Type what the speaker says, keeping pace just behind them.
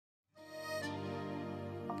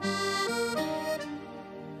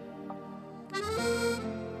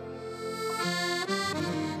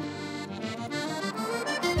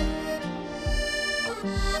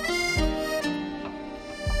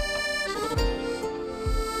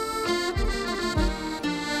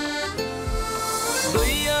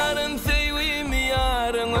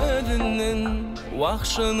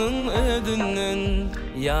Wagşynyň ödünden,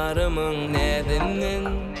 yarymyň nädinden.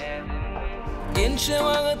 Gençe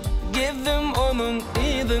wagt gezdim onuň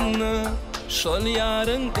ýydyna, şol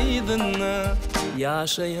ýaryň ýydyna,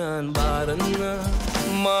 ýaşaýan baryna.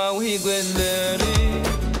 Mawy gözleri,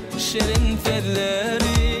 şirin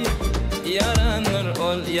telleri, yaranır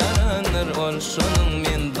ol şonuň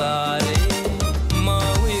men bari.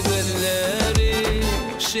 Mawy gözleri,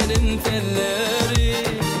 şirin telleri,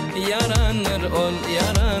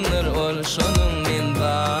 yaranır ol şonuň men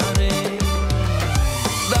bari.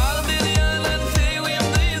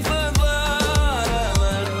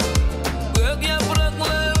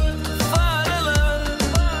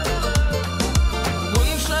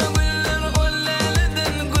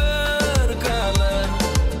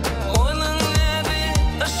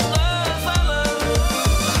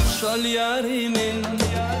 Şol yarimin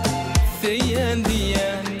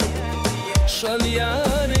seýendiýän, şol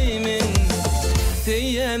yarimin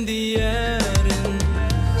seýendiýärin.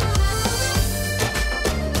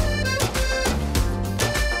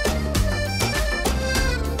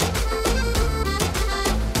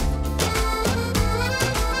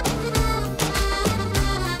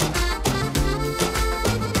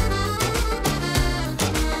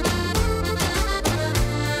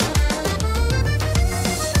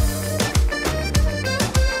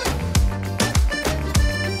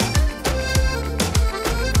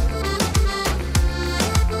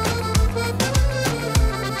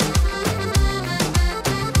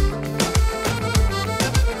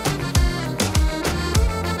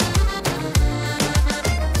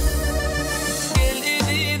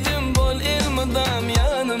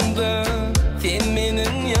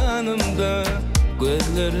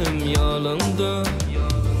 Gözlerim yolunda,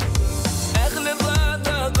 ähli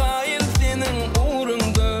zada gaýyl seniň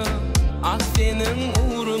uğrunda, ak seniň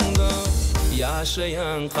uğrunda,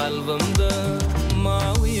 ýaşaýan kalbymda.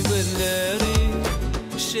 Mawy gözleri,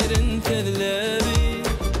 şirin telleri,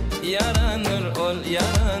 yaranır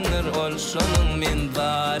ol şonuň men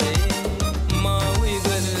bari. Mawy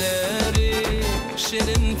gözleri,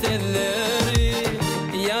 şirin telleri,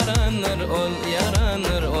 yaranır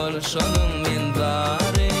ol şonuň men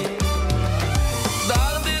bari.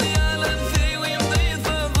 Dağdyr ýalan seýwimdi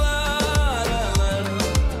sızlarar,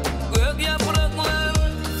 gök ýapraklar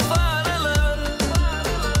saralar,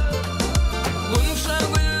 gümşa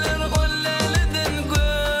güller golleliden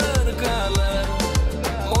görkalar,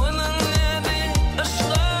 onuň näbi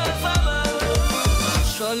ışga salar.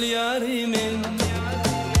 Şol ýarymin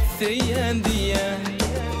seýendiýän,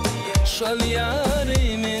 şol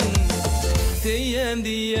ýarymin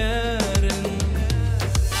seýendiýärin.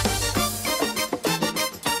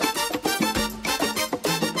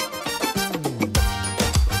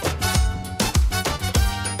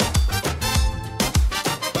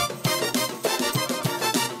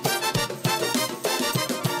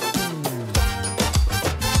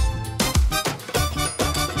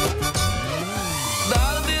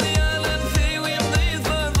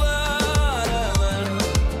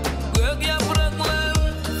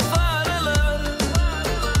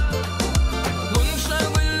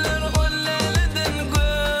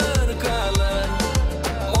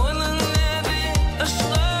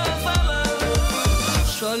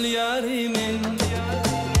 Şol yarimin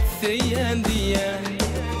seýendiýän,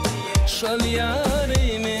 şol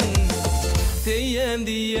yarimin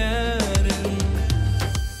seýendiýärin.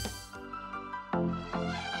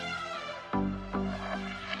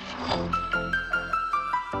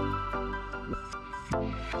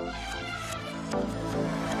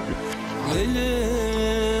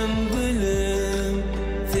 Gülüm, gülüm,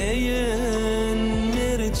 seýen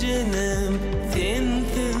merjenim,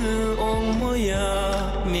 sensiz olmaýa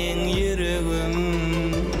men ýüregim.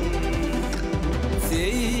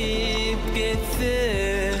 Seyip getse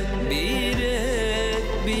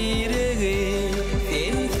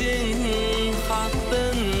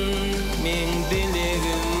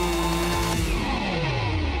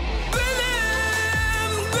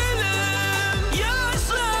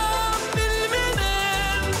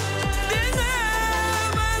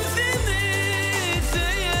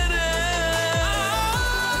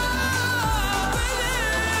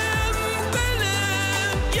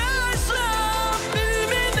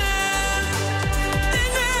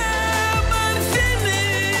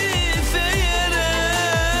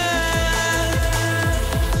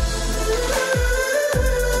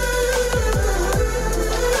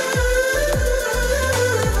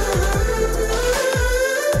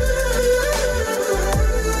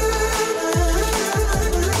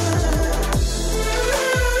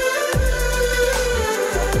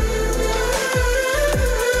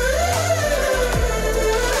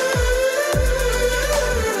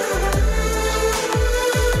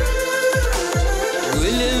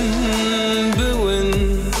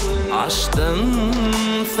açtım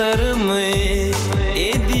sarımı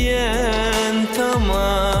ediyen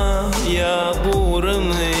tamam ya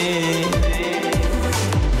buğrımı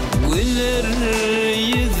güller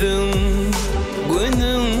yüzüm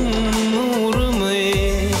günün nurumu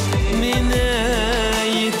mine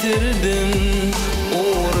yitirdin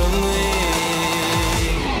uğrımı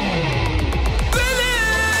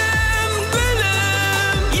gülüm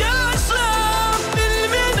gülüm yaşam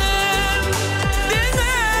bilmeden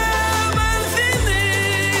dene ben seni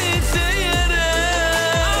seyerim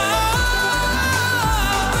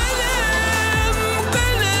gülüm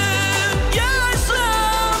gülüm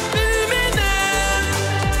yaşam bilmeden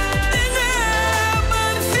dene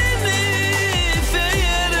ben seni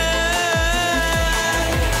seyerim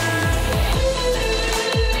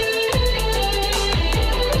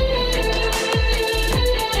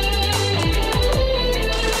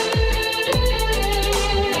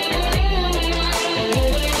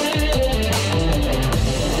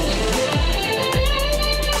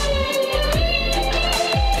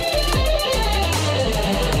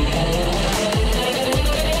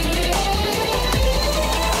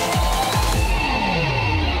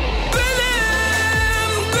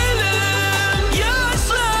Gülüm gülüm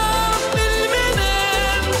yaşam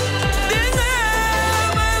bilmeden dene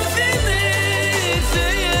ben seni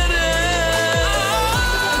seyerim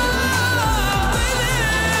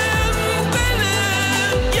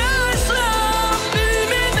gülüm yaşam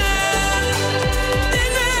bilmeden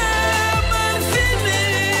dene ben seni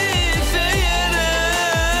seyerim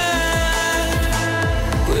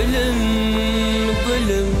gülüm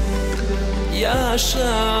gülüm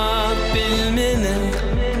yaşap bilmenem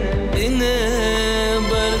dine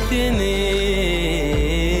bar seni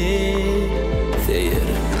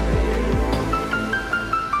seyerim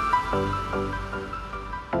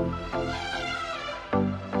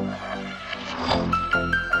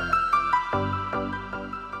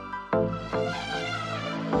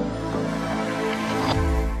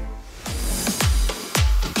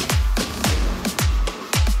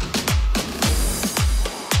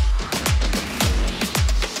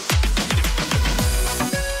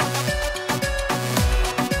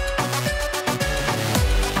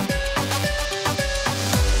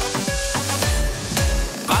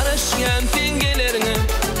Qarışgan tengelerine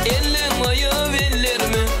elin oyu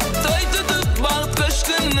vellerme toy tutup balt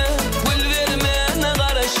köşkünne gül vermene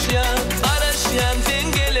qarışgan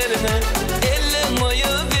tengelerine elin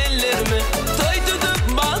oyu vellerme toy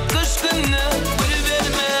tutup balt köşkünne gül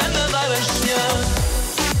vermene qarışgan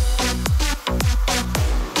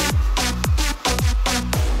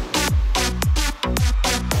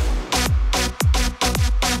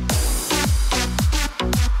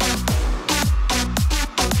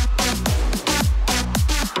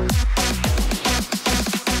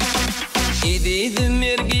İdiydim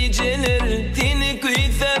er geceler teni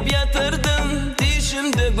kuyup yatırdım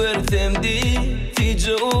Dişimde görsem di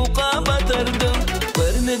tici uqa batırdım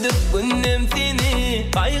Görmedik günnem seni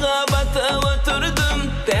kayga bata oturdum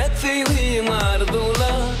Tek seylim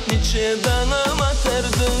ardula niçe danım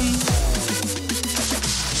atırdım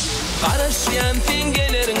Qarışgan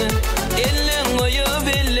tengelerine elin oyu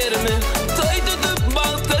vellerme toy tutup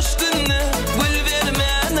bal köşkünne gül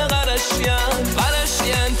vermene qarışgan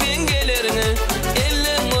tengelerine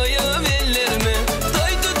elin oyu vellerme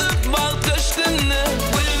toy tutup bal köşkünne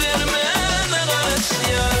gül vermene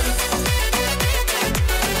qarışgan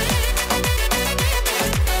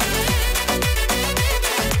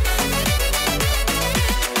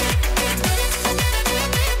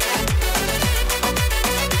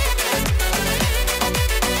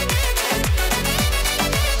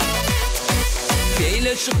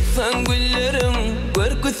Keyle çıksan güllerim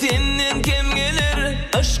görkü senden kem gelir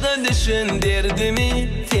Aşka düşün derdimi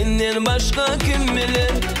senden başka kim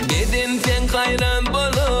bilir